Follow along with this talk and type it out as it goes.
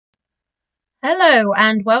Hello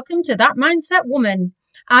and welcome to That Mindset Woman.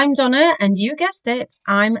 I'm Donna, and you guessed it,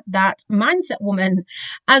 I'm that mindset woman.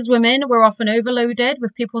 As women, we're often overloaded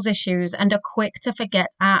with people's issues and are quick to forget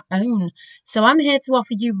our own. So I'm here to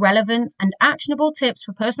offer you relevant and actionable tips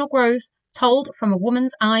for personal growth told from a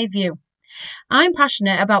woman's eye view. I'm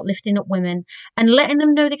passionate about lifting up women and letting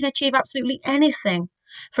them know they can achieve absolutely anything.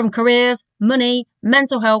 From careers, money,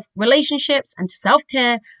 mental health, relationships, and to self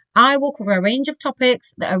care, I will cover a range of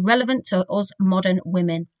topics that are relevant to us modern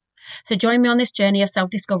women. So join me on this journey of self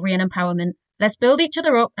discovery and empowerment. Let's build each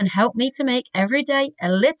other up and help me to make every day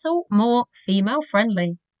a little more female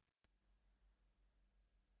friendly.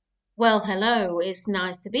 Well, hello, it's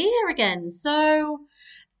nice to be here again.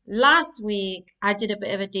 Last week, I did a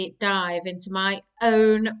bit of a deep dive into my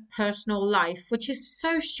own personal life, which is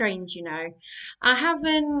so strange, you know. I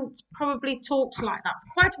haven't probably talked like that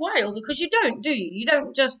for quite a while because you don't, do you? You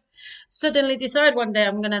don't just suddenly decide one day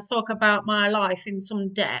I'm going to talk about my life in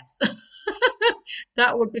some depth.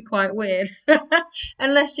 That would be quite weird.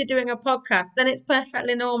 Unless you're doing a podcast, then it's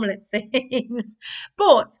perfectly normal, it seems.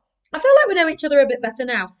 But I feel like we know each other a bit better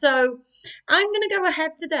now. So I'm going to go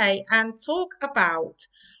ahead today and talk about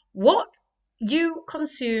what you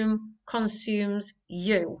consume consumes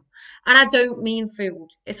you. And I don't mean food.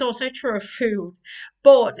 It's also true of food,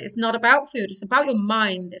 but it's not about food. It's about your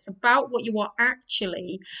mind. It's about what you are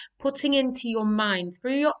actually putting into your mind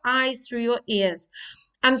through your eyes, through your ears.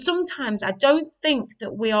 And sometimes I don't think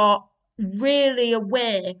that we are really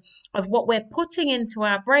aware of what we're putting into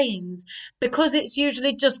our brains because it's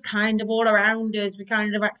usually just kind of all around us. We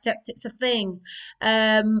kind of accept it's a thing. But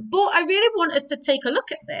I really want us to take a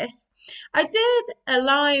look at this. I did a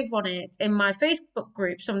live on it in my Facebook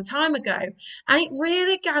group some time ago, and it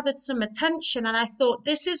really gathered some attention. And I thought,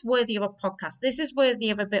 this is worthy of a podcast. This is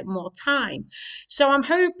worthy of a bit more time. So I'm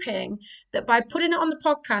hoping that by putting it on the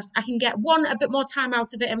podcast, I can get one, a bit more time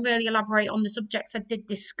out of it and really elaborate on the subjects I did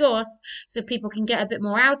discuss so people can get a bit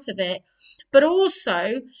more out of it. But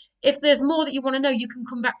also, if there's more that you want to know, you can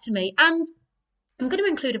come back to me. And I'm going to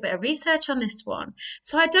include a bit of research on this one.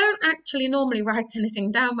 So I don't actually normally write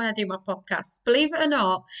anything down when I do my podcasts. Believe it or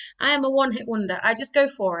not, I am a one-hit wonder. I just go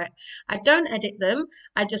for it. I don't edit them.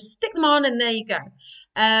 I just stick them on and there you go.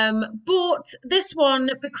 But this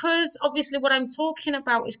one, because obviously what I'm talking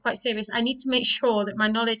about is quite serious, I need to make sure that my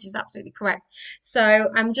knowledge is absolutely correct. So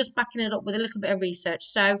I'm just backing it up with a little bit of research.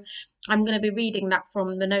 So I'm going to be reading that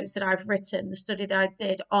from the notes that I've written, the study that I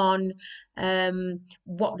did on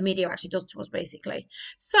what the media actually does to us, basically.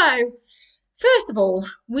 So, first of all,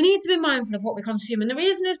 we need to be mindful of what we consume. And the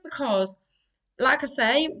reason is because, like I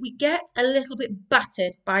say, we get a little bit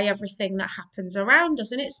battered by everything that happens around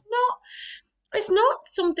us. And it's not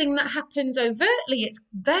something that happens overtly. It's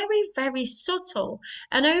very, very subtle.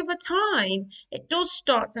 And over time, it does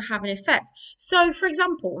start to have an effect. So, for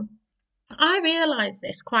example, I realised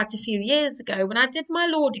this quite a few years ago when I did my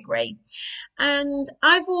law degree. And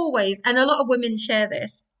I've always, and a lot of women share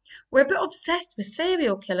this, we're a bit obsessed with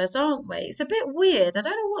serial killers, aren't we? It's a bit weird. I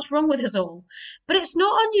don't know what's wrong with us all. But it's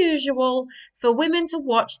not unusual for women to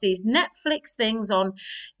watch these Netflix things on,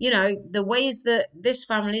 the ways that this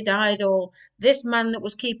family died or this man that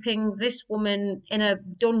was keeping this woman in a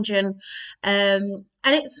dungeon. And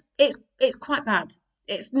it's quite bad.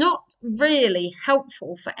 It's not really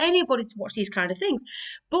helpful for anybody to watch these kind of things.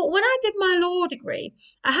 But when I did my law degree,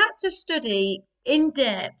 I had to study in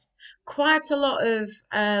depth quite a lot of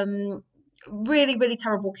really, really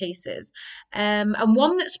terrible cases. And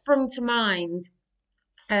one that sprung to mind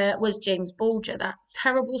was James Bulger, that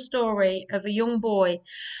terrible story of a young boy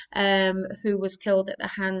who was killed at the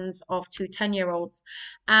hands of two 10-year-olds.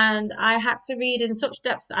 And I had to read in such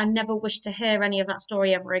depth that I never wished to hear any of that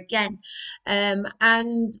story ever again.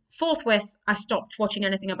 And forthwith, I stopped watching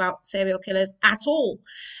anything about serial killers at all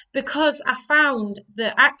because I found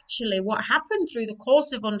that actually what happened through the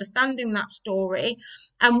course of understanding that story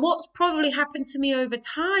and what's probably happened to me over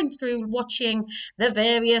time through watching the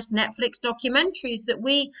various Netflix documentaries that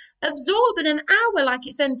we absorb in an hour like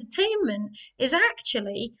it's entertainment is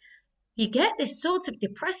actually you get this sort of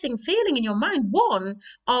depressing feeling in your mind. One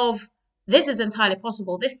of this is entirely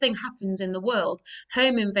possible. This thing happens in the world.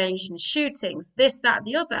 Home invasions, shootings, this, that,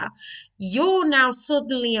 the other. You're now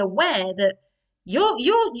suddenly aware that you're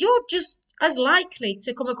just as likely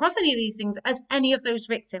to come across any of these things as any of those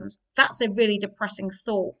victims. That's a really depressing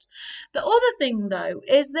thought. The other thing, though,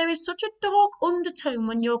 is there is such a dark undertone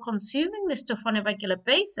when you're consuming this stuff on a regular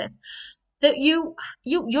basis that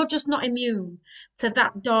you're just not immune to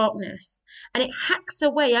that darkness, and it hacks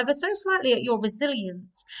away ever so slightly at your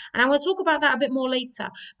resilience. And I'm going to talk about that a bit more later.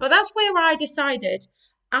 But that's where I decided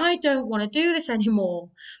I don't want to do this anymore.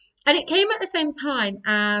 And it came at the same time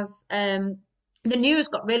as the news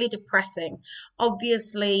got really depressing.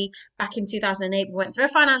 Obviously, back in 2008, we went through a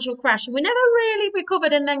financial crash and we never really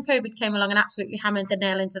recovered. And then COVID came along and absolutely hammered the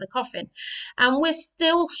nail into the coffin. And we're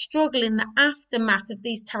still struggling the aftermath of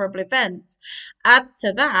these terrible events. Add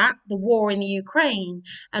to that the war in the Ukraine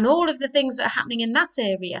and all of the things that are happening in that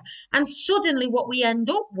area. And suddenly, what we end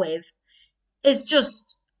up with is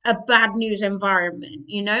just a bad news environment,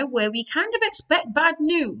 where we kind of expect bad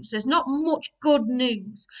news. There's not much good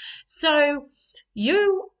news. So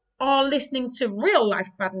you are listening to real life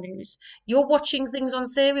bad news. You're watching things on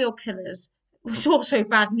serial killers. It's also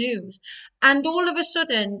bad news. And all of a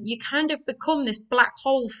sudden, you kind of become this black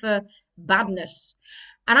hole for badness.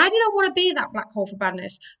 And I didn't want to be that black hole for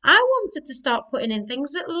badness. I wanted to start putting in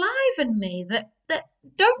things that liven me, that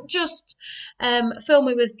don't just fill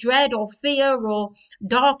me with dread or fear or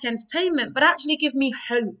dark entertainment, but actually give me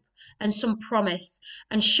hope and some promise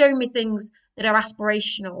and show me things that are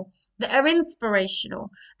aspirational, that are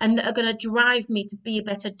inspirational, and that are going to drive me to be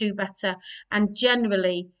better, do better, and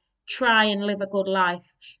generally try and live a good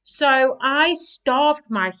life. So I starved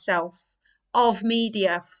myself of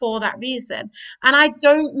media for that reason. And I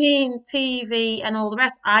don't mean TV and all the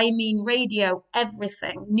rest. I mean radio,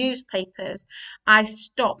 everything, newspapers. I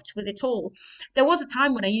stopped with it all. There was a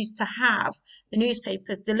time when I used to have the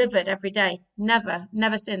newspapers delivered every day. Never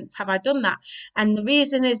since have I done that. And the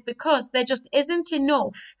reason is because there just isn't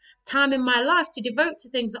enough time in my life to devote to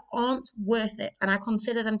things that aren't worth it. And I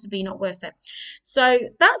consider them to be not worth it. So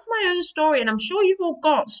that's my own story. And I'm sure you've all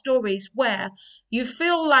got stories where you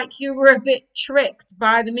feel like you were a bit tricked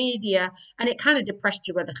by the media and it kind of depressed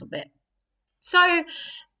you a little bit. So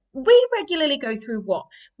we regularly go through what?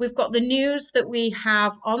 We've got the news that we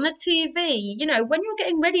have on the TV. When you're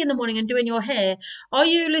getting ready in the morning and doing your hair, are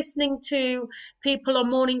you listening to people on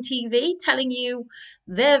morning TV telling you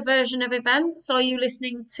their version of events? Are you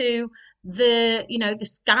listening to the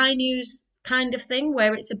Sky News kind of thing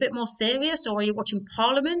where it's a bit more serious, or are you watching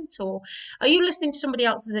Parliament, or are you listening to somebody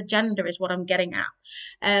else's agenda is what I'm getting at.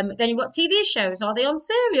 Then you've got TV shows. Are they on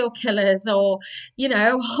serial killers, or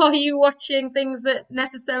are you watching things that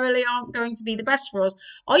necessarily aren't going to be the best for us?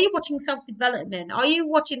 Are you watching self-development? Are you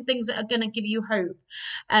watching things that are going to give you hope?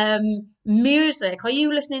 Music. Are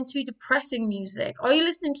you listening to depressing music? Are you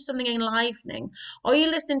listening to something enlivening? Are you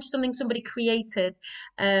listening to something somebody created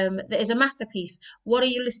that is a masterpiece? What are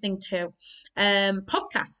you listening to?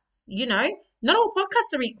 Podcasts, not all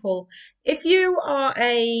podcasts are equal. If you are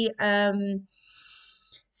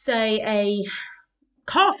say a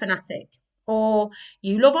car fanatic, or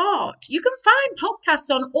you love art, you can find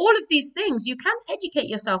podcasts on all of these things. You can educate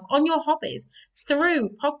yourself on your hobbies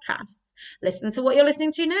through podcasts. Listen to what you're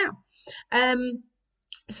listening to now.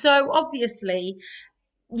 So obviously,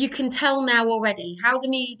 you can tell now already how the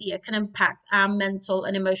media can impact our mental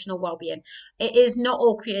and emotional well-being. It is not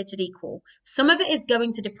all created equal. Some of it is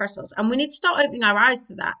going to depress us, and we need to start opening our eyes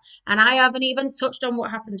to that. And I haven't even touched on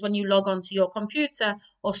what happens when you log onto your computer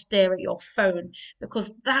or stare at your phone,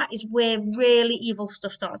 because that is where really evil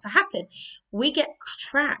stuff starts to happen. We get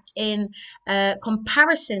trapped in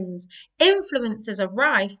comparisons. Influencers are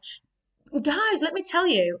rife. Guys, let me tell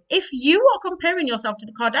you, if you are comparing yourself to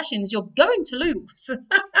the Kardashians, you're going to lose.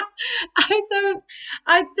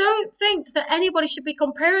 I don't think that anybody should be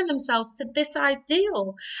comparing themselves to this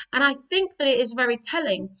ideal. And I think that it is very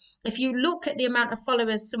telling. If you look at the amount of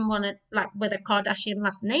followers someone like with a Kardashian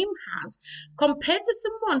last name has, compared to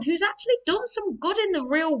someone who's actually done some good in the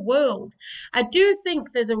real world, I do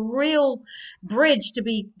think there's a real bridge to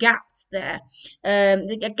be gapped there,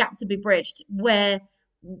 a gap to be bridged, where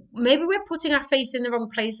maybe we're putting our faith in the wrong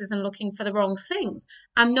places and looking for the wrong things.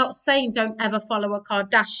 I'm not saying don't ever follow a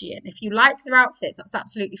Kardashian. If you like their outfits, that's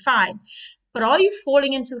absolutely fine. But are you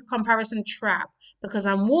falling into the comparison trap? Because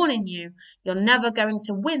I'm warning you, you're never going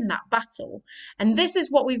to win that battle. And this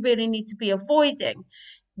is what we really need to be avoiding.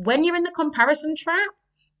 When you're in the comparison trap,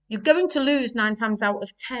 you're going to lose 9 times out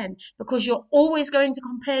of 10, because you're always going to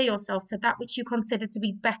compare yourself to that which you consider to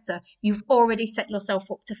be better. You've already set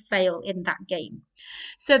yourself up to fail in that game.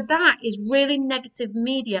 So that is really negative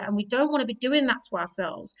media, and we don't want to be doing that to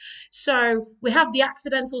ourselves. So we have the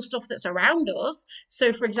accidental stuff that's around us.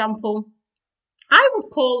 So, for example, I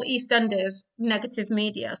would call EastEnders negative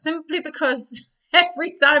media simply because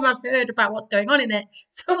every time I've heard about what's going on in it,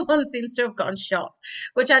 someone seems to have gotten shot,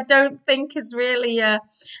 which I don't think is really an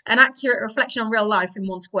accurate reflection on real life in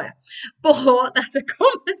one square. But that's a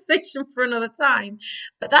conversation for another time.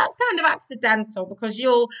 But that's kind of accidental because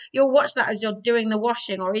you'll watch that as you're doing the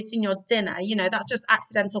washing or eating your dinner. You know, that's just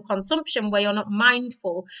accidental consumption where you're not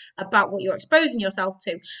mindful about what you're exposing yourself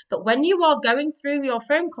to. But when you are going through your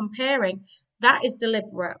phone comparing, that is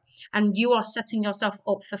deliberate and you are setting yourself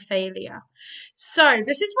up for failure. So,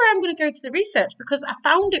 this is where I'm going to go to the research because I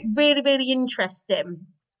found it really, really interesting.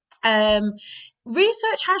 Um,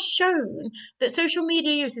 Research has shown that social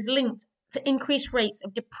media use is linked to increased rates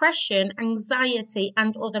of depression, anxiety,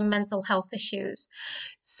 and other mental health issues.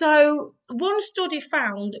 So, one study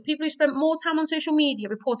found that people who spent more time on social media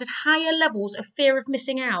reported higher levels of fear of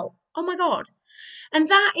missing out. Oh my God. And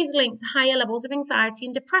that is linked to higher levels of anxiety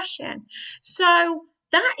and depression. So,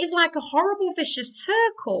 that is like a horrible vicious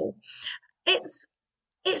circle. It's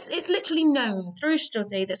it's literally known through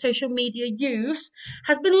study that social media use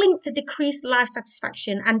has been linked to decreased life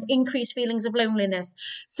satisfaction and increased feelings of loneliness.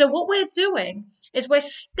 So what we're doing is we're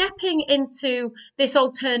stepping into this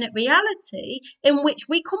alternate reality in which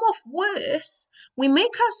we come off worse, we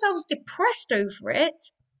make ourselves depressed over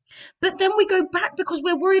it, but then we go back because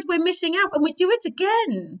we're worried we're missing out and we do it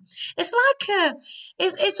again. It's like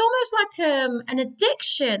it's almost like an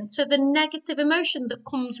addiction to the negative emotion that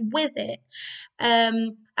comes with it.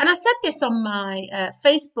 And I said this on my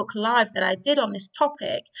Facebook Live that I did on this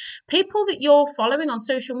topic. People that you're following on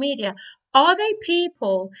social media, are they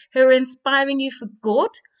people who are inspiring you for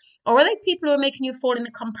good? Or are they people who are making you fall in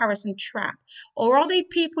the comparison trap? Or are they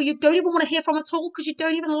people you don't even want to hear from at all because you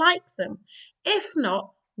don't even like them? If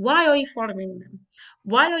not, why are you following them?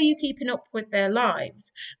 Why are you keeping up with their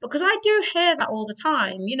lives? Because I do hear that all the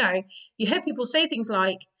time. You know, you hear people say things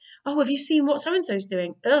like, oh, have you seen what so and so's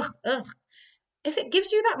doing? Ugh, ugh. If it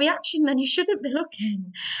gives you that reaction, then you shouldn't be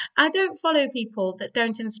looking. I don't follow people that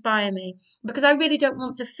don't inspire me because I really don't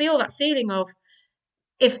want to feel that feeling of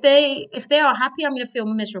if they are happy, I'm going to feel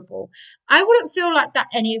miserable. I wouldn't feel like that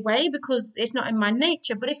anyway because it's not in my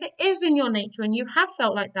nature. But if it is in your nature and you have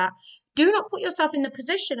felt like that, do not put yourself in the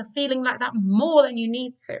position of feeling like that more than you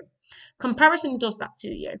need to. Comparison does that to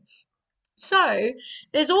you. So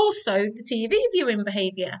there's also the TV viewing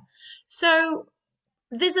behavior. So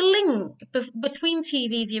there's a link between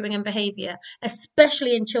TV viewing and behavior,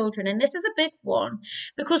 especially in children. And this is a big one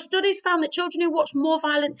because studies found that children who watch more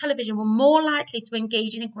violent television were more likely to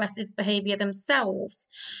engage in aggressive behavior themselves.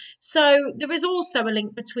 So there is also a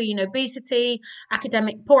link between obesity,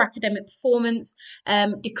 poor academic performance,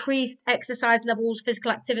 decreased exercise levels,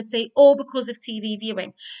 physical activity, all because of TV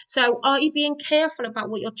viewing. So are you being careful about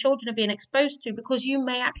what your children are being exposed to because you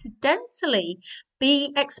may accidentally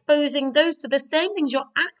be exposing those to the same things you're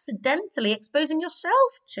accidentally exposing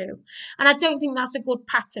yourself to. And I don't think that's a good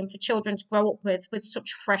pattern for children to grow up with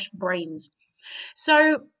such fresh brains.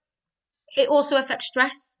 So it also affects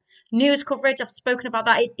stress. News coverage, I've spoken about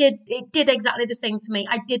that. It did exactly the same to me.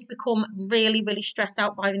 I did become really, really stressed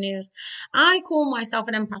out by the news. I call myself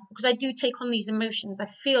an empath because I do take on these emotions. I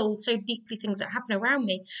feel so deeply things that happen around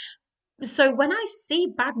me. So when I see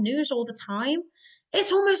bad news all the time,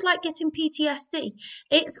 it's almost like getting PTSD.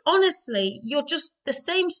 It's honestly, you're just, the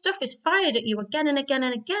same stuff is fired at you again and again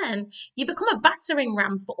and again. You become a battering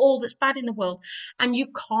ram for all that's bad in the world. And you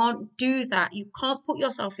can't do that. You can't put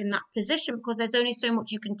yourself in that position because there's only so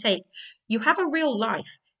much you can take. You have a real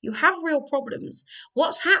life. You have real problems.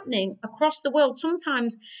 What's happening across the world,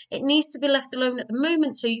 sometimes it needs to be left alone at the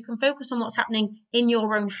moment so you can focus on what's happening in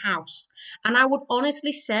your own house. And I would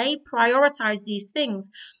honestly say prioritize these things.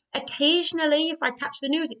 Occasionally, if I catch the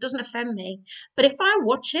news, it doesn't offend me. But if I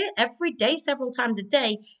watch it every day, several times a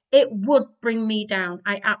day, it would bring me down.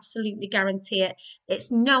 I absolutely guarantee it.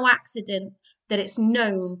 It's no accident that it's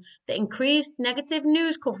known that increased negative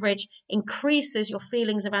news coverage increases your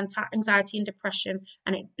feelings of anxiety and depression,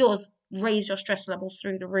 and it does raise your stress levels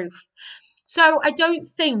through the roof. So I don't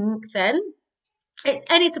think then it's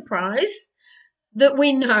any surprise that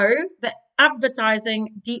we know that advertising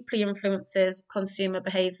deeply influences consumer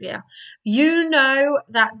behavior. You know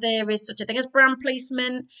that there is such a thing as brand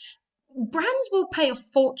placement. Brands will pay a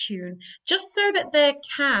fortune just so that their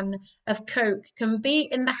can of Coke can be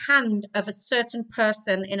in the hand of a certain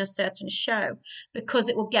person in a certain show because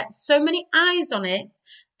it will get so many eyes on it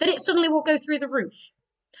that it suddenly will go through the roof.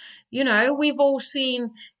 You know, we've all seen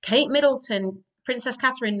Kate Middleton, Princess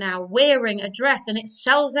Catherine now, wearing a dress and it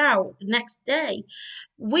sells out the next day.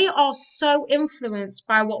 We are so influenced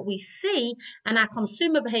by what we see, and our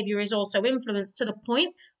consumer behavior is also influenced to the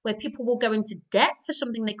point where people will go into debt for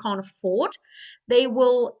something they can't afford. They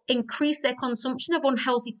will increase their consumption of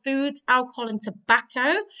unhealthy foods, alcohol, and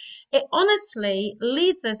tobacco. It honestly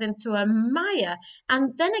leads us into a mire.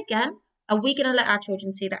 And then again, are we going to let our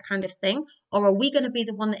children see that kind of thing? Or are we going to be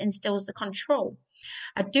the one that instills the control?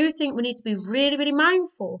 I do think we need to be really, really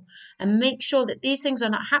mindful and make sure that these things are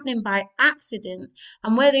not happening by accident.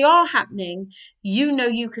 And where they are happening, you know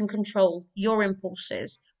you can control your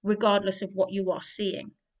impulses regardless of what you are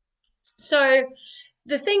seeing. So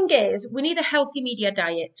the thing is, we need a healthy media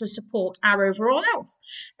diet to support our overall health.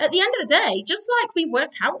 At the end of the day, just like we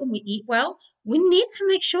work out and we eat well, we need to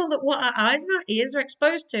make sure that what our eyes and our ears are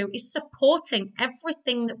exposed to is supporting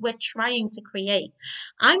everything that we're trying to create.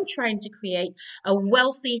 I'm trying to create a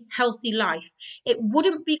wealthy, healthy life. It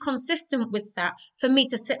wouldn't be consistent with that for me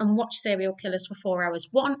to sit and watch serial killers for 4 hours.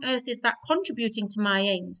 What on earth is that contributing to my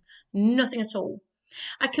aims? Nothing at all.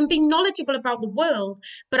 I can be knowledgeable about the world,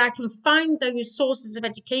 but I can find those sources of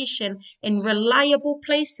education in reliable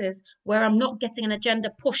places where I'm not getting an agenda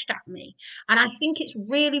pushed at me. And I think it's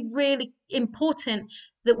really, really important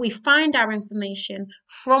that we find our information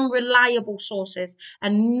from reliable sources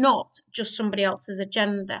and not just somebody else's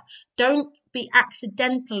agenda. Don't be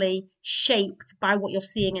accidentally shaped by what you're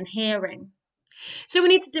seeing and hearing. So we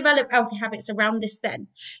need to develop healthy habits around this then.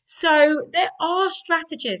 So there are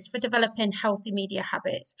strategies for developing healthy media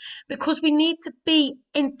habits because we need to be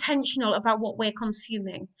intentional about what we're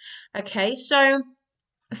consuming. Okay, so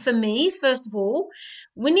for me, first of all,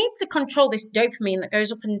 we need to control this dopamine that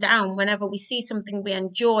goes up and down whenever we see something we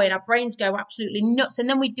enjoy and our brains go absolutely nuts and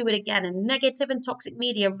then we do it again. And negative and toxic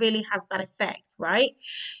media really has that effect, right?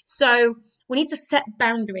 So we need to set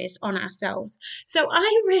boundaries on ourselves. So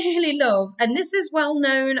I really love, and this is well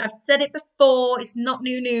known, I've said it before, it's not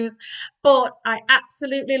new news, but I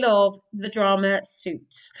absolutely love the drama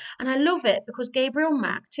Suits. And I love it because Gabriel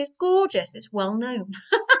Macht is gorgeous, it's well known.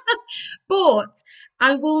 But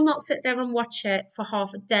I will not sit there and watch it for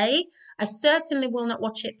half a day. I certainly will not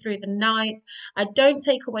watch it through the night. I don't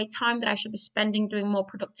take away time that I should be spending doing more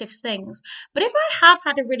productive things. But if I have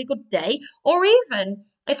had a really good day, or even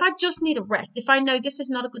if I just need a rest, if I know this is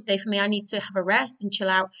not a good day for me, I need to have a rest and chill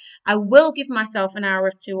out, I will give myself an hour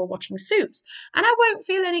or two of watching Suits. And I won't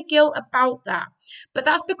feel any guilt about that. But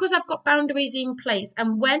that's because I've got boundaries in place.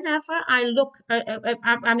 And whenever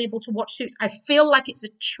I'm able to watch Suits, I feel like it's a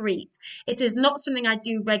treat. It is not something I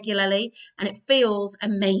do regularly and it feels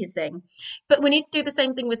amazing. But we need to do the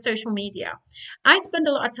same thing with social media. I spend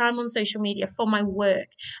a lot of time on social media for my work,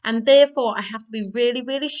 and therefore I have to be really,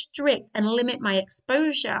 really strict and limit my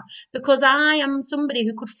exposure because I am somebody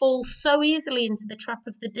who could fall so easily into the trap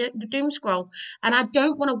of the doom scroll, and I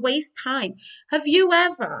don't want to waste time. Have you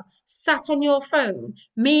ever sat on your phone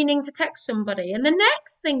meaning to text somebody, and the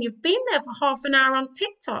next thing you've been there for half an hour on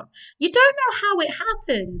TikTok? You don't know how it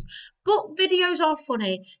happens, but videos are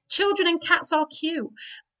funny. Children and cats are cute.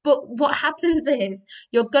 But what happens is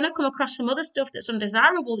you're going to come across some other stuff that's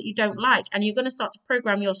undesirable that you don't like, and you're going to start to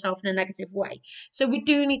program yourself in a negative way. So we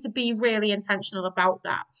do need to be really intentional about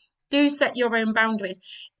that. Do set your own boundaries.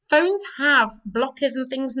 Phones have blockers and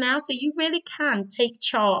things now, so you really can take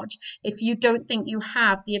charge if you don't think you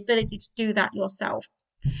have the ability to do that yourself.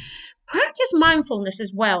 Practice mindfulness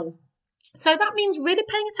as well. So that means really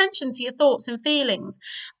paying attention to your thoughts and feelings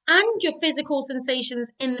and your physical sensations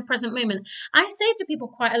in the present moment. I say to people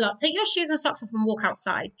quite a lot, take your shoes and socks off and walk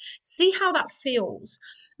outside. See how that feels.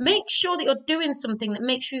 Make sure that you're doing something that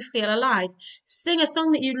makes you feel alive. Sing a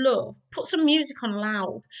song that you love. Put some music on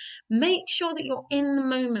loud. Make sure that you're in the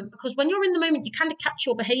moment because when you're in the moment, you kind of catch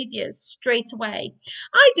your behaviors straight away.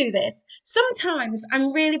 I do this. Sometimes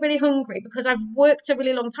I'm really, really hungry because I've worked a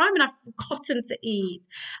really long time and I've forgotten to eat.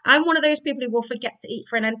 I'm one of those people who will forget to eat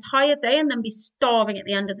for an entire day and then be starving at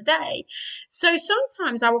the end of the day. So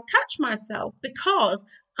sometimes I will catch myself because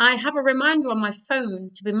I have a reminder on my phone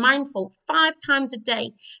to be mindful 5 times a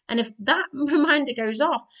day. And if that reminder goes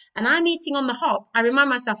off and I'm eating on the hop, I remind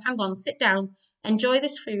myself, hang on, sit down, enjoy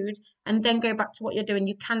this food, and then go back to what you're doing.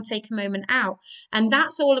 You can take a moment out. And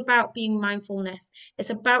that's all about being mindfulness. It's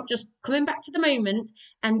about just coming back to the moment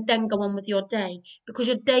and then go on with your day because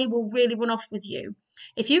your day will really run off with you.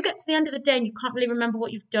 If you get to the end of the day and you can't really remember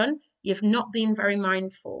what you've done, you've not been very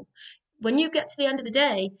mindful. When you get to the end of the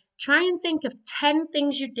day, try and think of 10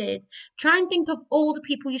 things you did. Try and think of all the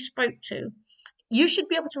people you spoke to. You should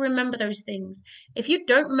be able to remember those things. If you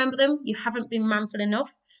don't remember them, you haven't been mindful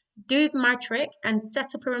enough. Do my trick and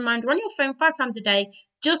set up a reminder on your phone 5 times a day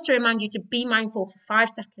just to remind you to be mindful for 5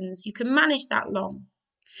 seconds. You can manage that long.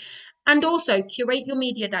 And also curate your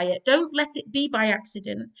media diet. Don't let it be by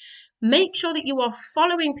accident. Make sure that you are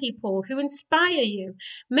following people who inspire you.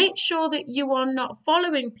 Make sure that you are not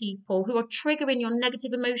following people who are triggering your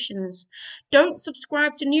negative emotions. Don't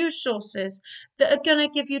subscribe to news sources that are going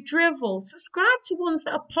to give you drivel. Subscribe to ones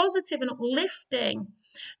that are positive and uplifting.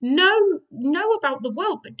 Know about the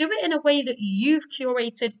world, but do it in a way that you've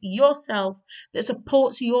curated yourself that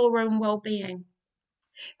supports your own well-being.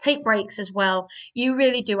 Take breaks as well. You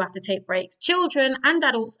really do have to take breaks. Children and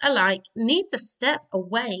adults alike need to step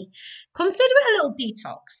away. Consider it a little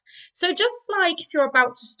detox. So, just like if you're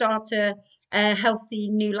about to start a healthy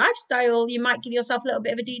new lifestyle, you might give yourself a little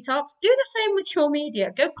bit of a detox. Do the same with your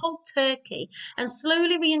media. Go cold turkey and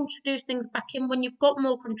slowly reintroduce things back in when you've got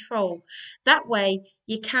more control. That way,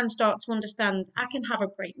 you can start to understand I can have a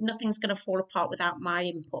break. Nothing's going to fall apart without my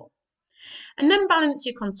input. And then balance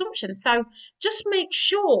your consumption. So just make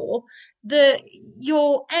sure that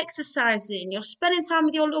you're exercising, you're spending time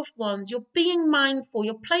with your loved ones, you're being mindful,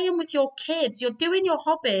 you're playing with your kids, you're doing your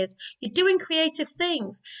hobbies, you're doing creative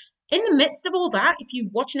things. In the midst of all that, if you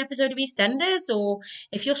watch an episode of EastEnders or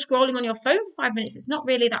if you're scrolling on your phone for 5 minutes, it's not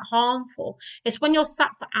really that harmful. It's when you're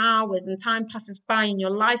sat for hours and time passes by and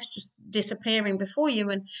your life's just disappearing before you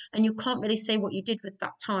and you can't really say what you did with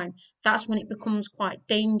that time. That's when it becomes quite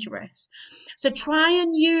dangerous. So try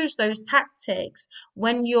and use those tactics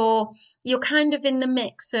when you're kind of in the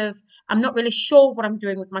mix of I'm not really sure what I'm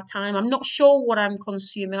doing with my time. I'm not sure what I'm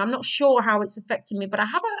consuming. I'm not sure how it's affecting me, but I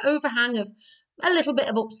have an overhang of a little bit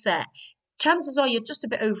of upset. Chances are you're just a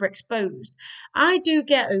bit overexposed. I do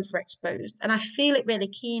get overexposed and I feel it really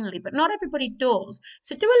keenly, but not everybody does.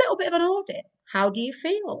 So do a little bit of an audit. How do you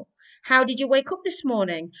feel? How did you wake up this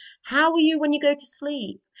morning? How are you when you go to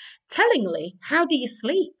sleep? Tellingly, how do you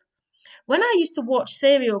sleep? When I used to watch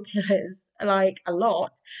serial killers like a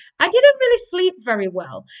lot, I didn't really sleep very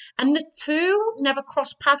well. And the two never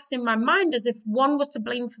crossed paths in my mind as if one was to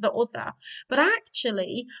blame for the other. But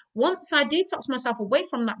actually, once I detoxed myself away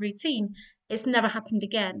from that routine, it's never happened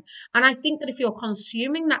again. And I think that if you're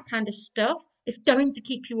consuming that kind of stuff, it's going to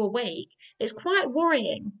keep you awake. It's quite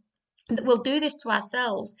worrying that we'll do this to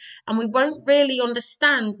ourselves and we won't really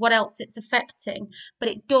understand what else it's affecting, but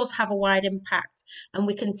it does have a wide impact. And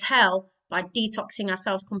we can tell by detoxing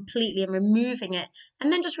ourselves completely and removing it,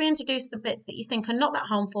 and then just reintroduce the bits that you think are not that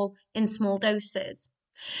harmful in small doses.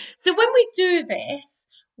 So when we do this,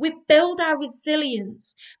 we build our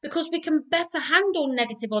resilience because we can better handle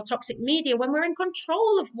negative or toxic media when we're in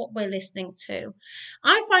control of what we're listening to.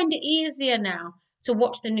 I find it easier now to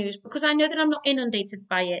watch the news because I know that I'm not inundated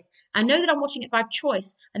by it. I know that I'm watching it by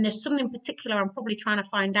choice and there's something particular I'm probably trying to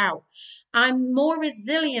find out. I'm more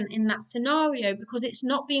resilient in that scenario because it's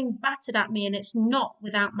not being battered at me and it's not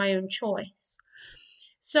without my own choice.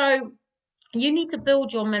 So you need to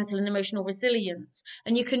build your mental and emotional resilience.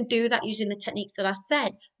 And you can do that using the techniques that I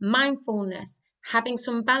said, mindfulness, having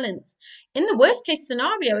some balance. In the worst case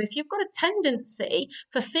scenario, if you've got a tendency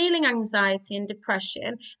for feeling anxiety and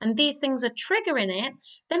depression, and these things are triggering it,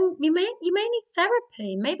 then you may need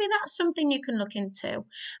therapy. Maybe that's something you can look into.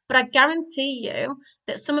 But I guarantee you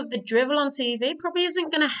that some of the drivel on TV probably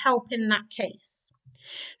isn't going to help in that case.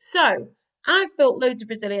 So I've built loads of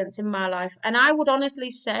resilience in my life, and I would honestly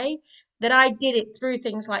say that I did it through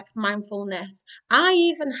things like mindfulness. I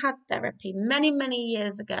even had therapy many, many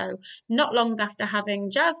years ago. Not long after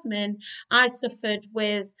having Jasmine, I suffered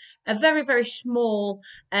with a very, very small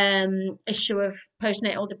issue of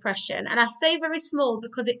postnatal depression. And I say very small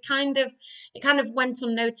because it kind of went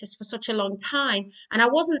unnoticed for such a long time. And I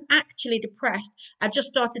wasn't actually depressed. I just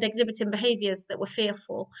started exhibiting behaviors that were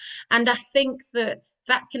fearful. And I think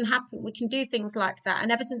that can happen. We can do things like that.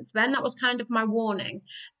 And ever since then, that was kind of my warning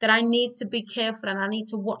that I need to be careful and I need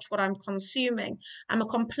to watch what I'm consuming. I'm a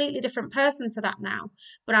completely different person to that now.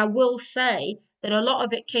 But I will say that a lot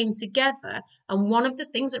of it came together. And one of the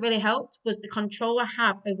things that really helped was the control I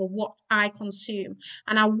have over what I consume.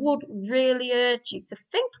 And I would really urge you to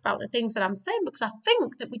think about the things that I'm saying because I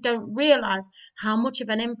think that we don't realize how much of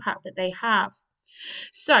an impact that they have.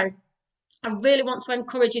 So, I really want to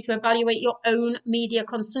encourage you to evaluate your own media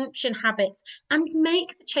consumption habits and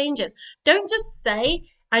make the changes. Don't just say,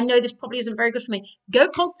 I know this probably isn't very good for me. Go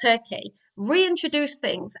cold turkey, reintroduce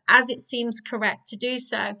things as it seems correct to do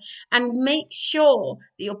so, and make sure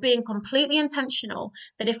that you're being completely intentional.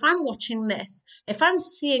 That if I'm watching this, if I'm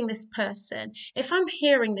seeing this person, if I'm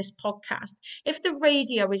hearing this podcast, if the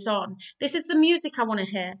radio is on, this is the music I want to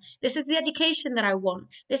hear, this is the education that I want,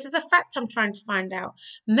 this is a fact I'm trying to find out.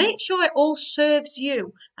 Make sure it all serves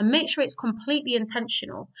you and make sure it's completely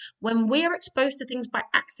intentional. When we're exposed to things by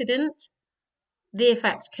accident, the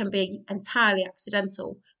effects can be entirely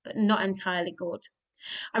accidental, but not entirely good.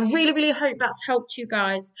 I really, really hope that's helped you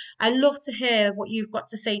guys. I love to hear what you've got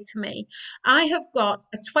to say to me. I have got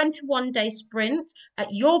a 21-day sprint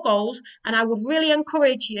at your goals, and I would really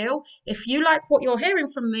encourage you, if you like what you're hearing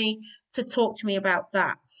from me, to talk to me about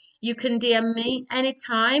that. You can DM me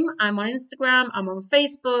anytime. I'm on Instagram, I'm on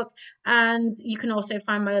Facebook, and you can also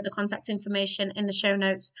find my other contact information in the show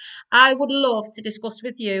notes. I would love to discuss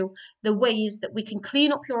with you the ways that we can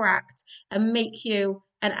clean up your act and make you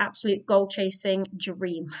an absolute goal chasing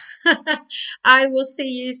dream. I will see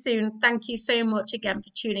you soon. Thank you so much again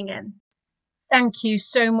for tuning in. Thank you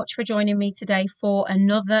so much for joining me today for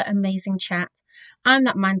another amazing chat. I'm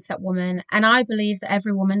that mindset woman, and I believe that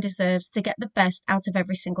every woman deserves to get the best out of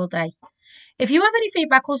every single day. If you have any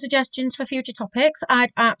feedback or suggestions for future topics,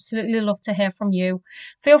 I'd absolutely love to hear from you.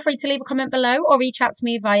 Feel free to leave a comment below or reach out to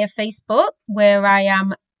me via Facebook, where I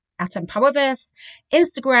am at Empowerverse,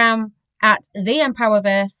 Instagram at The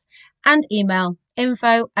Empowerverse, and email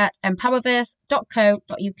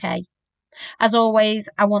info@empowerverse.co.uk. As always,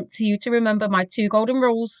 I want you to remember my 2 golden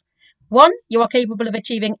rules. 1, you are capable of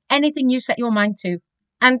achieving anything you set your mind to.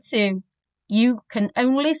 And 2, you can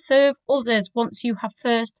only serve others once you have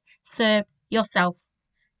first served yourself.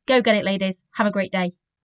 Go get it, ladies. Have a great day.